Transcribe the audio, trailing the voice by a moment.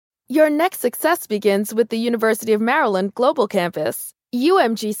Your next success begins with the University of Maryland Global Campus.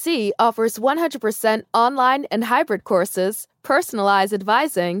 UMGC offers 100% online and hybrid courses, personalized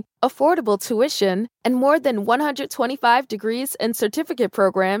advising, affordable tuition, and more than 125 degrees and certificate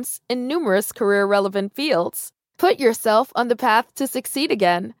programs in numerous career-relevant fields. Put yourself on the path to succeed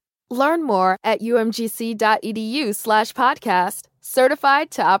again. Learn more at umgc.edu/podcast.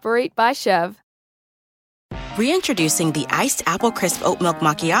 Certified to operate by Chev. Reintroducing the Iced Apple Crisp Oat Milk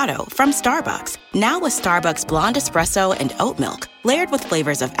Macchiato from Starbucks. Now with Starbucks Blonde Espresso and Oat Milk. Layered with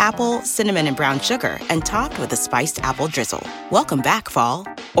flavors of apple, cinnamon, and brown sugar. And topped with a spiced apple drizzle. Welcome back, fall.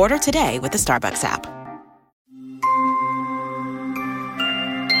 Order today with the Starbucks app.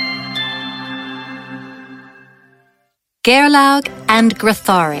 Geirlaug and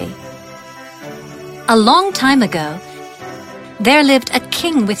Grethari. A long time ago, there lived a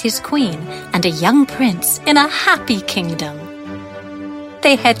king with his queen and a young prince in a happy kingdom.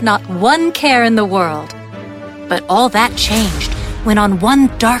 They had not one care in the world. But all that changed when on one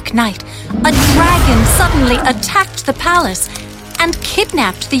dark night, a dragon suddenly attacked the palace and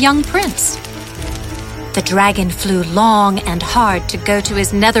kidnapped the young prince. The dragon flew long and hard to go to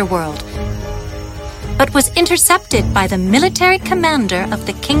his netherworld, but was intercepted by the military commander of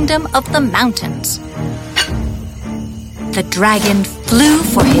the Kingdom of the Mountains. The dragon flew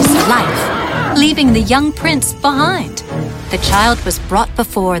for his life, leaving the young prince behind. The child was brought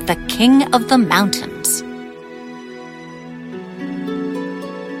before the King of the Mountains.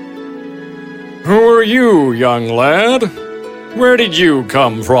 Who are you, young lad? Where did you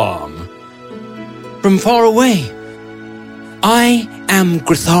come from? From far away. I am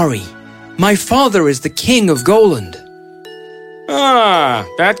Grethari. My father is the king of Goland. Ah,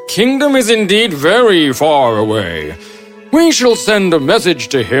 that kingdom is indeed very far away. We shall send a message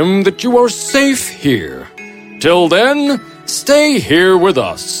to him that you are safe here. Till then, stay here with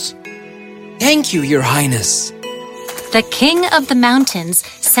us. Thank you, Your Highness. The King of the Mountains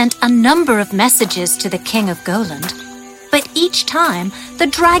sent a number of messages to the King of Goland, but each time the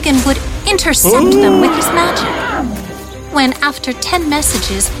dragon would intercept them with his magic. When after 10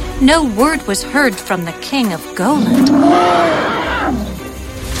 messages, no word was heard from the King of Goland,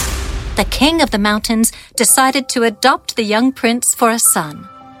 the King of the Mountains decided to adopt the young prince for a son.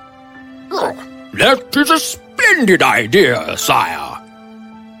 That is a splendid idea, sire.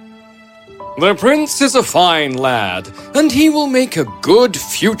 The prince is a fine lad, and he will make a good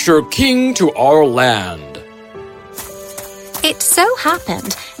future king to our land. It so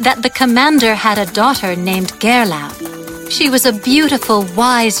happened that the commander had a daughter named Geirlaug. She was a beautiful,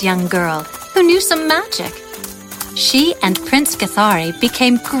 wise young girl who knew some magic. She and Prince Grethari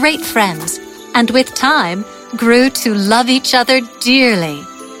became great friends, and with time grew to love each other dearly.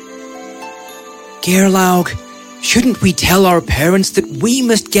 Geirlaug, shouldn't we tell our parents that we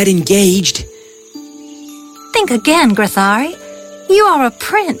must get engaged? Think again, Grethari. You are a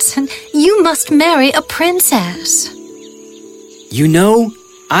prince, and you must marry a princess. You know,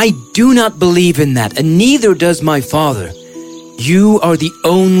 I do not believe in that, and neither does my father. You are the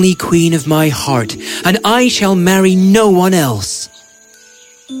only queen of my heart, and I shall marry no one else.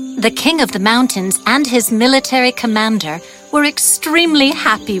 The King of the Mountains and his military commander were extremely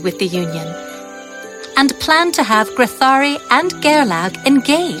happy with the union and planned to have Grethari and Geirlaug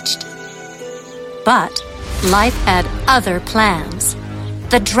engaged. But life had other plans.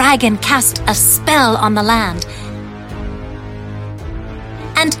 The dragon cast a spell on the land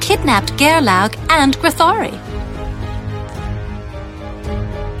and kidnapped Geirlaug and Grethari.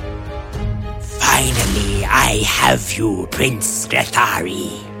 Finally, I have you, Prince Grethari.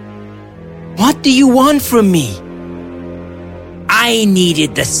 What do you want from me? I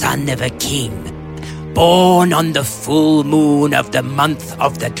needed the son of a king, born on the full moon of the month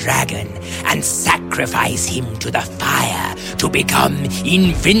of the dragon, and sacrifice him to the fire to become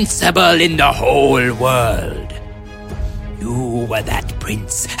invincible in the whole world. You were that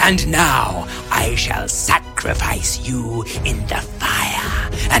prince, and now I shall sacrifice you in the fire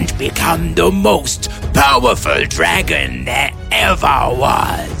and become the most powerful dragon there ever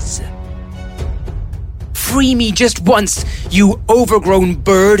was. Free me just once, you overgrown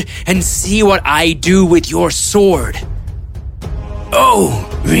bird, and see what I do with your sword. Oh,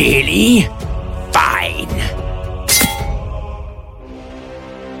 really? Fine.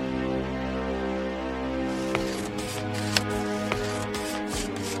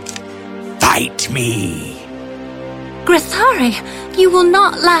 Fight me. Grethari, you will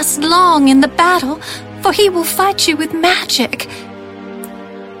not last long in the battle, for he will fight you with magic.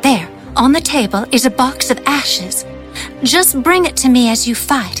 There, on the table, is a box of ashes. Just bring it to me as you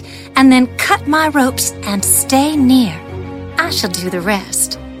fight, and then cut my ropes and stay near. I shall do the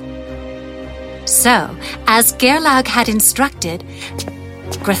rest. So, as Geirlaug had instructed,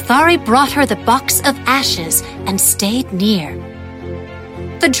 Grethari brought her the box of ashes and stayed near.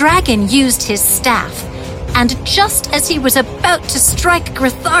 The dragon used his staff, and just as he was about to strike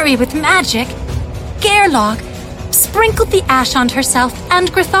Grethari with magic, Geirlaug sprinkled the ash on herself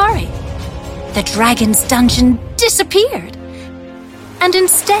and Grethari. The dragon's dungeon disappeared, and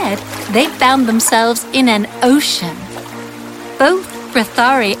instead they found themselves in an ocean. Both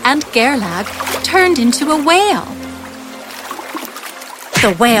Grethari and Geirlaug turned into a whale.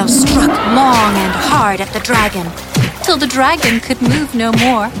 The whale struck long and hard at the dragon, till the dragon could move no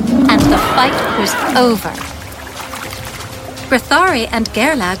more, and the fight was over. Grethari and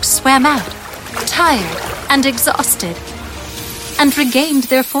Geirlaug swam out, tired and exhausted, and regained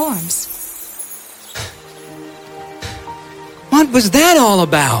their forms. What was that all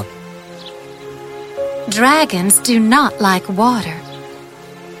about? Dragons do not like water.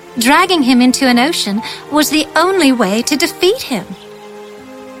 Dragging him into an ocean was the only way to defeat him.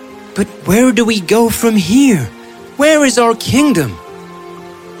 But where do we go from here? Where is our kingdom?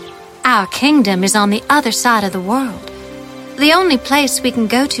 Our kingdom is on the other side of the world. The only place we can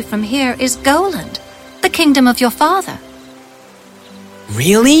go to from here is Goland, the kingdom of your father.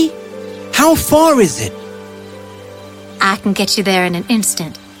 Really? How far is it? I can get you there in an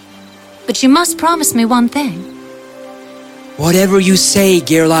instant. But you must promise me one thing. Whatever you say,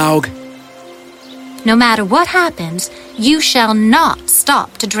 Geirlaug. No matter what happens, you shall not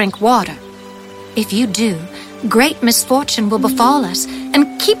stop to drink water. If you do, great misfortune will befall us,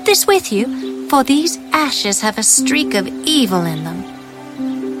 and keep this with you, for these ashes have a streak of evil in them.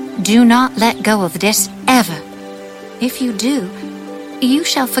 Do not let go of this ever. If you do, you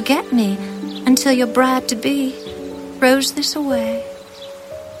shall forget me until your bride-to-be throws this away.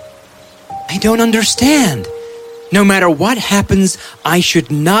 I don't understand. No matter what happens, I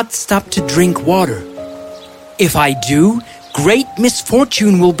should not stop to drink water. If I do, great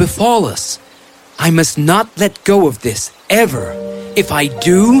misfortune will befall us. I must not let go of this, ever. If I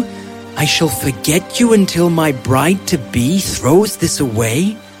do, I shall forget you until my bride-to-be throws this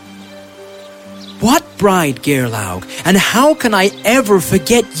away. What bride, Geirlaug? And how can I ever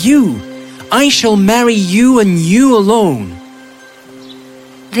forget you? I shall marry you and you alone.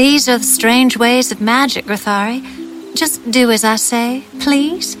 These are the strange ways of magic, Grethari. Just do as I say,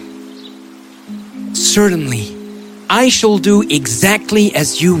 please. Certainly. I shall do exactly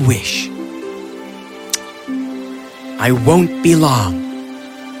as you wish. I won't be long.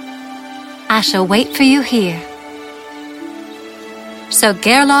 I shall wait for you here. So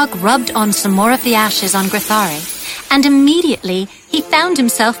Geirlaug rubbed on some more of the ashes on Grethari, and immediately he found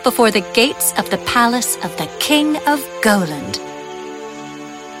himself before the gates of the palace of the King of Goland.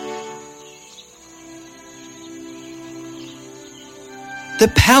 The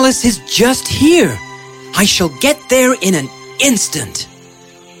palace is just here. I shall get there in an instant.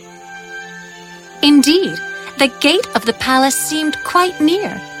 Indeed, the gate of the palace seemed quite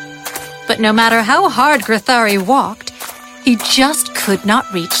near. But no matter how hard Grethari walked, he just could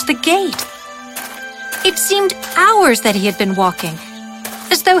not reach the gate. It seemed hours that he had been walking,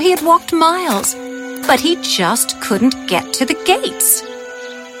 as though he had walked miles, but he just couldn't get to the gates.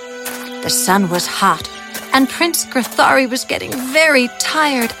 The sun was hot, and Prince Grethari was getting very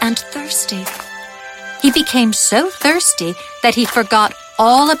tired and thirsty. He became so thirsty that he forgot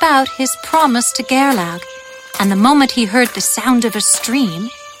all about his promise to Geirlaug, and the moment he heard the sound of a stream,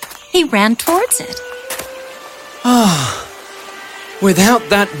 he ran towards it. Without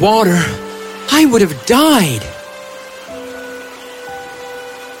that water, I would have died.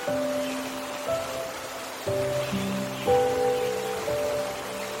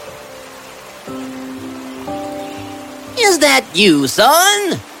 Is that you,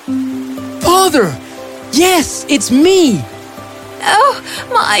 son? Father! Yes, it's me! Oh,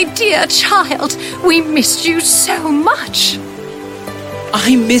 my dear child, we missed you so much.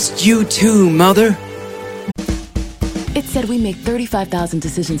 I missed you too, Mother. It said we make 35,000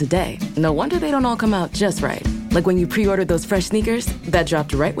 decisions a day. No wonder they don't all come out just right. Like when you pre-ordered those fresh sneakers, that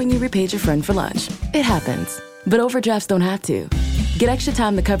dropped right when you repaid your friend for lunch. It happens. But overdrafts don't have to. Get extra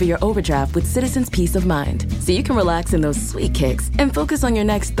time to cover your overdraft with Citizens Peace of Mind, so you can relax in those sweet kicks and focus on your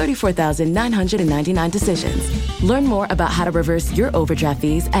next 34,999 decisions. Learn more about how to reverse your overdraft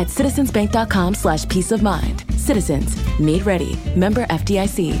fees at citizensbank.com/peace of mind. Citizens, made ready. Member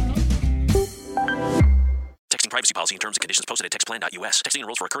FDIC. Texting Privacy policy and terms and conditions posted at textplan.us. Texting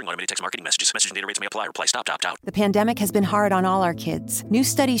enrolls for recurring automated text marketing messages. Message and data rates may apply. Reply stop to opt out. The pandemic has been hard on all our kids. New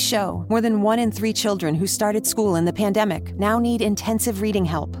studies show more than 1 in 3 children who started school in the pandemic now need intensive reading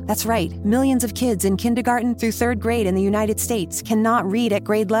help. That's right. Millions of kids in kindergarten through 3rd grade in the United States cannot read at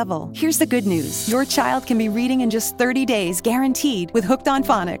grade level. Here's the good news. Your child can be reading in just 30 days, guaranteed, with Hooked on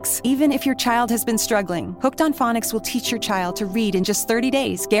Phonics. Even if your child has been struggling, Hooked on Phonics will teach your child to read in just 30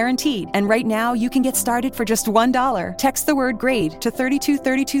 days, guaranteed. And right now, you can get started for just $1. Text the word GRADE to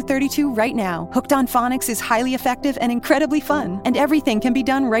 323232 right now. Hooked on Phonics is highly effective and incredibly fun, and everything can be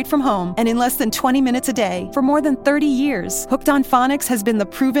done right from home and in less than 20 minutes a day. For more than 30 years, Hooked on Phonics has been the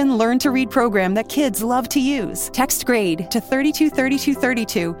proven learn-to-read program that kids love to use. Text GRADE to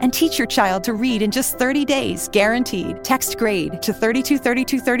 323232 and teach your child to read in just 30 days, guaranteed. Text GRADE to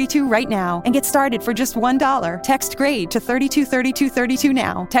 323232 right now and get started for just $1. Text GRADE to 323232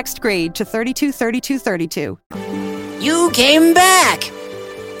 now. Text GRADE to 323232. You came back!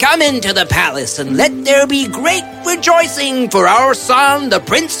 Come into the palace and let there be great rejoicing, for our son, the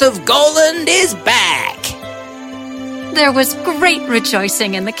Prince of Goland, is back! There was great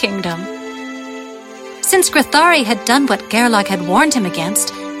rejoicing in the kingdom. Since Grethari had done what Geirlaug had warned him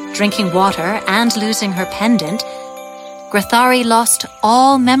against, drinking water and losing her pendant, Grethari lost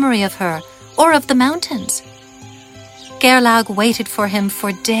all memory of her or of the mountains. Geirlaug waited for him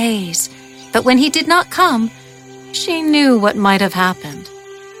for days, but when he did not come, she knew what might have happened.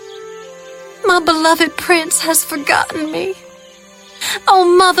 My beloved prince has forgotten me. Oh,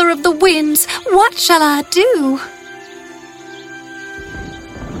 mother of the winds, what shall I do?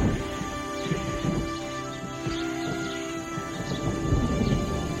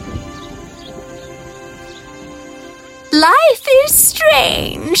 Life is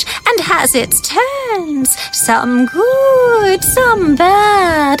strange and has its turns, some good, some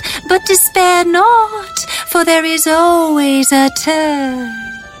bad, but despair not, for there is always a turn.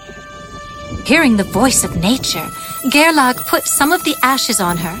 Hearing the voice of nature, Geirlaug put some of the ashes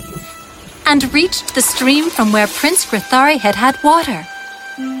on her and reached the stream from where Prince Grethari had had water.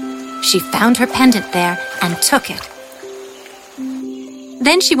 She found her pendant there and took it.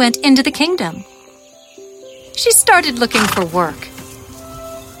 Then she went into the kingdom. She started looking for work.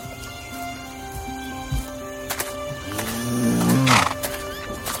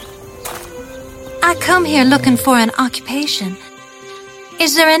 I come here looking for an occupation.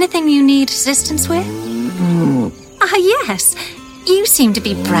 Is there anything you need assistance with? Yes. You seem to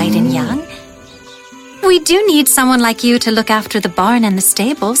be bright and young. We do need someone like you to look after the barn and the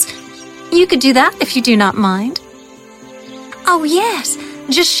stables. You could do that if you do not mind. Oh, yes.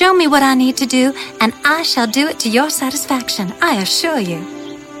 Just show me what I need to do, and I shall do it to your satisfaction, I assure you.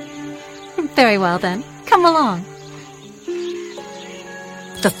 Very well, then. Come along.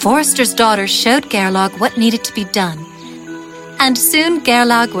 The forester's daughter showed Geirlaug what needed to be done. And soon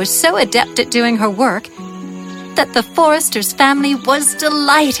Geirlaug was so adept at doing her work that the forester's family was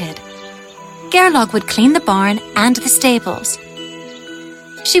delighted. Geirlaug would clean the barn and the stables.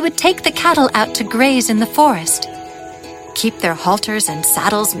 She would take the cattle out to graze in the forest, keep their halters and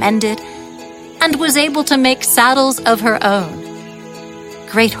saddles mended, and was able to make saddles of her own.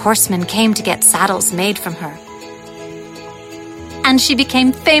 Great horsemen came to get saddles made from her. And she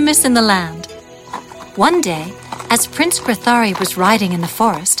became famous in the land. One day, as Prince Grethari was riding in the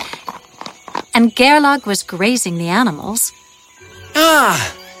forest, and Geirlaug was grazing the animals...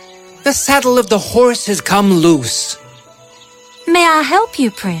 Ah! The saddle of the horse has come loose. May I help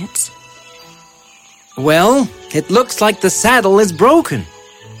you, Prince? Well, it looks like the saddle is broken.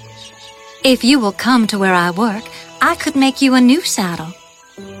 If you will come to where I work, I could make you a new saddle.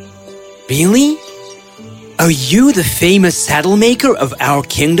 Really? Are you the famous saddle maker of our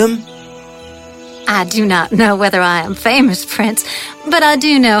kingdom? I do not know whether I am famous, Prince, but I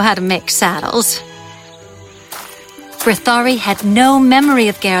do know how to make saddles. Grethari had no memory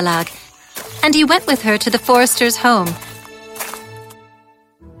of Geirlaug, and he went with her to the forester's home,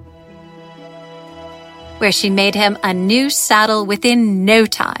 where she made him a new saddle within no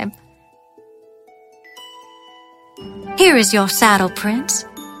time. Here is your saddle, Prince.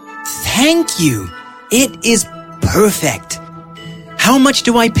 Thank you. It is perfect. How much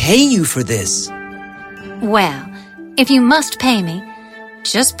do I pay you for this? Well, if you must pay me,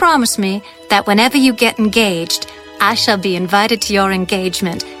 just promise me that whenever you get engaged, I shall be invited to your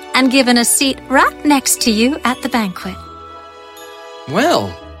engagement and given a seat right next to you at the banquet.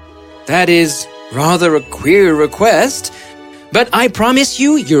 Well, that is rather a queer request, but I promise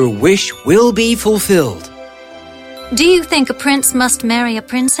you your wish will be fulfilled. Do you think a prince must marry a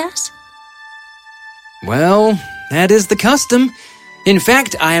princess? Well, that is the custom. In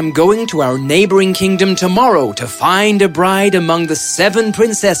fact, I am going to our neighboring kingdom tomorrow to find a bride among the 7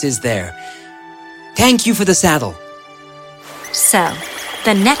 princesses there. Thank you for the saddle. So,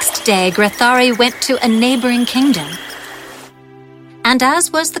 the next day Grethari went to a neighboring kingdom. And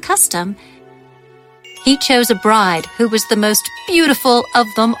as was the custom, he chose a bride who was the most beautiful of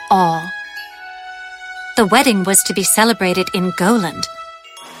them all. The wedding was to be celebrated in Goland.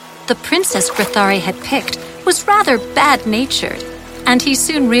 The princess Grethari had picked was rather bad-natured, and he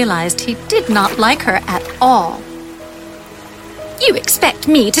soon realized he did not like her at all. "You expect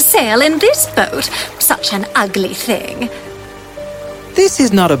me to sail in this boat? Such an ugly thing." This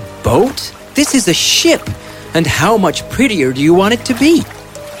is not a boat. This is a ship. And how much prettier do you want it to be?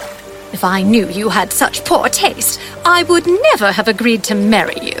 "If I knew you had such poor taste, I would never have agreed to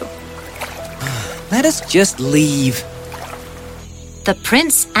marry you." Let us just leave. The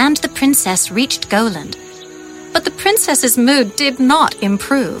prince and the princess reached Goland, but the princess's mood did not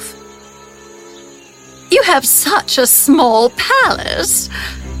improve. "You have such a small palace."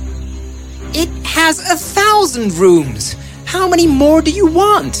 It has 1,000 rooms. How many more do you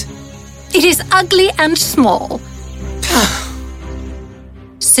want? "It is ugly and small."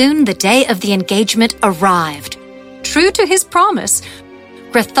 Soon the day of the engagement arrived. True to his promise,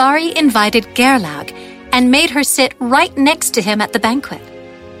 Grethari invited Geirlaug and made her sit right next to him at the banquet.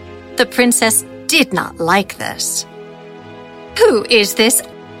 The princess did not like this. "Who is this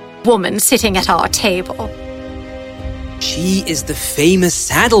woman sitting at our table?" She is the famous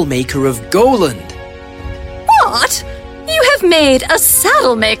saddle maker of Goland. "What? You have made a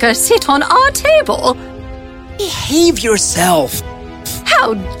saddle maker sit on our table?" Behave yourself.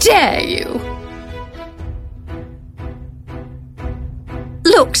 "How dare you!"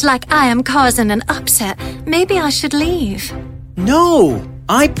 "Looks like I am causing an upset. Maybe I should leave." No,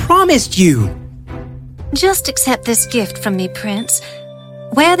 I promised you. "Just accept this gift from me, Prince.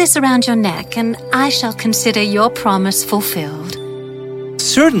 Wear this around your neck, and I shall consider your promise fulfilled."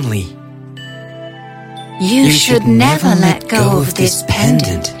 Certainly. You should never let go of this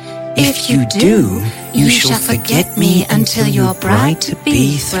pendant. If you do, you shall forget me until your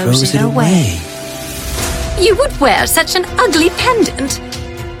bride-to-be throws it away. You would wear such an ugly pendant?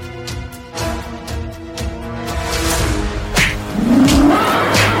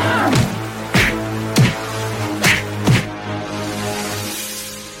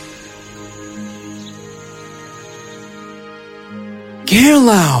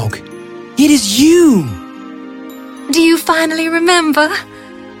 Geirlaug, it is you! Do you finally remember?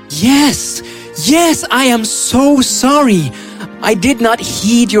 Yes, I am so sorry. I did not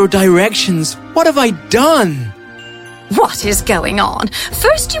heed your directions. What have I done? What is going on?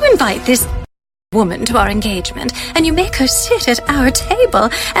 First you invite this woman to our engagement, and you make her sit at our table,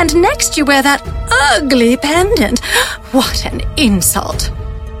 and next you wear that ugly pendant. What an insult.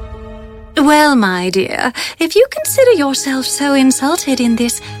 Well, my dear, if you consider yourself so insulted in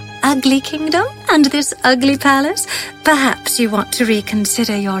this ugly kingdom and this ugly palace, perhaps you want to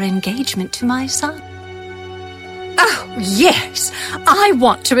reconsider your engagement to my son. Oh, yes, I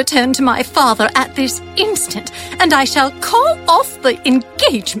want to return to my father at this instant, and I shall call off the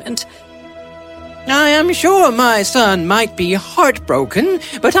engagement. I am sure my son might be heartbroken,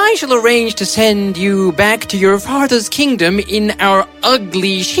 but I shall arrange to send you back to your father's kingdom in our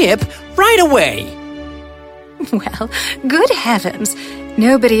ugly ship right away. Well, good heavens,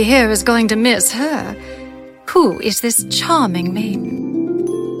 nobody here is going to miss her. Who is this charming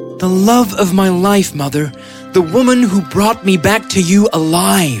maiden? The love of my life, Mother, the woman who brought me back to you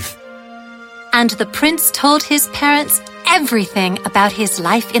alive. And the prince told his parents everything about his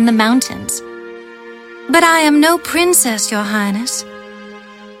life in the mountains. But I am no princess, Your Highness.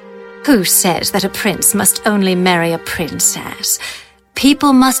 Who says that a prince must only marry a princess?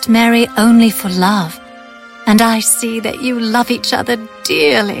 People must marry only for love, and I see that you love each other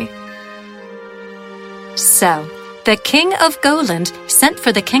dearly. So, the king of Goland sent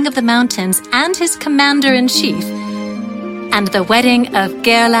for the king of the mountains and his commander-in-chief, and the wedding of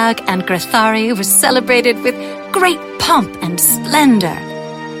Geirlaug and Grethari was celebrated with great pomp and splendor.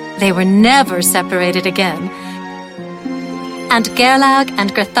 They were never separated again. And Geirlaug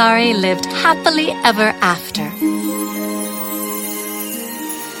and Grethari lived happily ever after.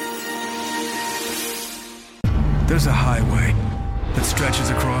 There's a highway that stretches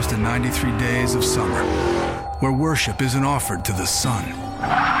across the 93 days of summer, where worship isn't offered to the sun,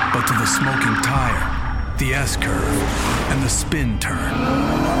 but to the smoking tire, the S-curve, and the spin turn.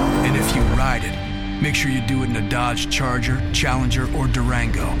 And if you ride it, make sure you do it in a Dodge Charger, Challenger, or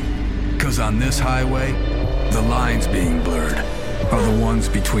Durango. 'Cause on this highway, the lines being blurred are the ones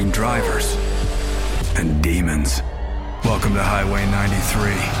between drivers and demons. Welcome to Highway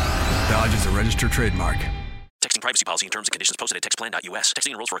 93. Dodge is a registered trademark. Texting privacy policy and terms and conditions posted at textplan.us.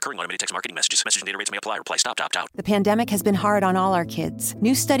 Texting enrolls for recurring automated text marketing messages. Message and data rates may apply. Reply stop to opt out. The pandemic has been hard on all our kids.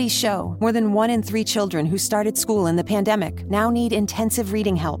 New studies show more than 1 in 3 children who started school in the pandemic now need intensive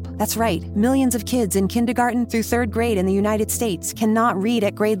reading help. That's right. Millions of kids in kindergarten through 3rd grade in the United States cannot read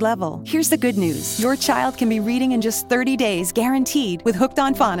at grade level. Here's the good news. Your child can be reading in just 30 days, guaranteed, with Hooked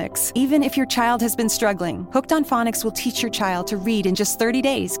on Phonics. Even if your child has been struggling, Hooked on Phonics will teach your child to read in just 30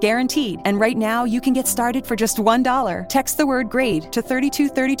 days, guaranteed. And right now, you can get started for just $1. Text the word GRADE to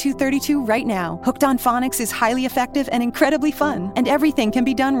 323232 right now. Hooked on Phonics is highly effective and incredibly fun, and everything can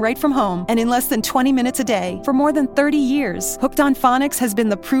be done right from home and in less than 20 minutes a day. For more than 30 years, Hooked on Phonics has been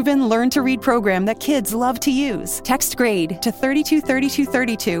the proven learn-to-read program that kids love to use. Text GRADE to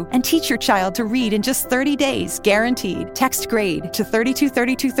 323232 and teach your child to read in just 30 days, guaranteed. Text GRADE to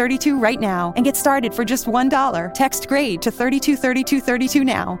 323232 right now and get started for just $1. Text GRADE to 323232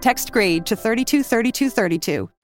 now. Text GRADE to 323232.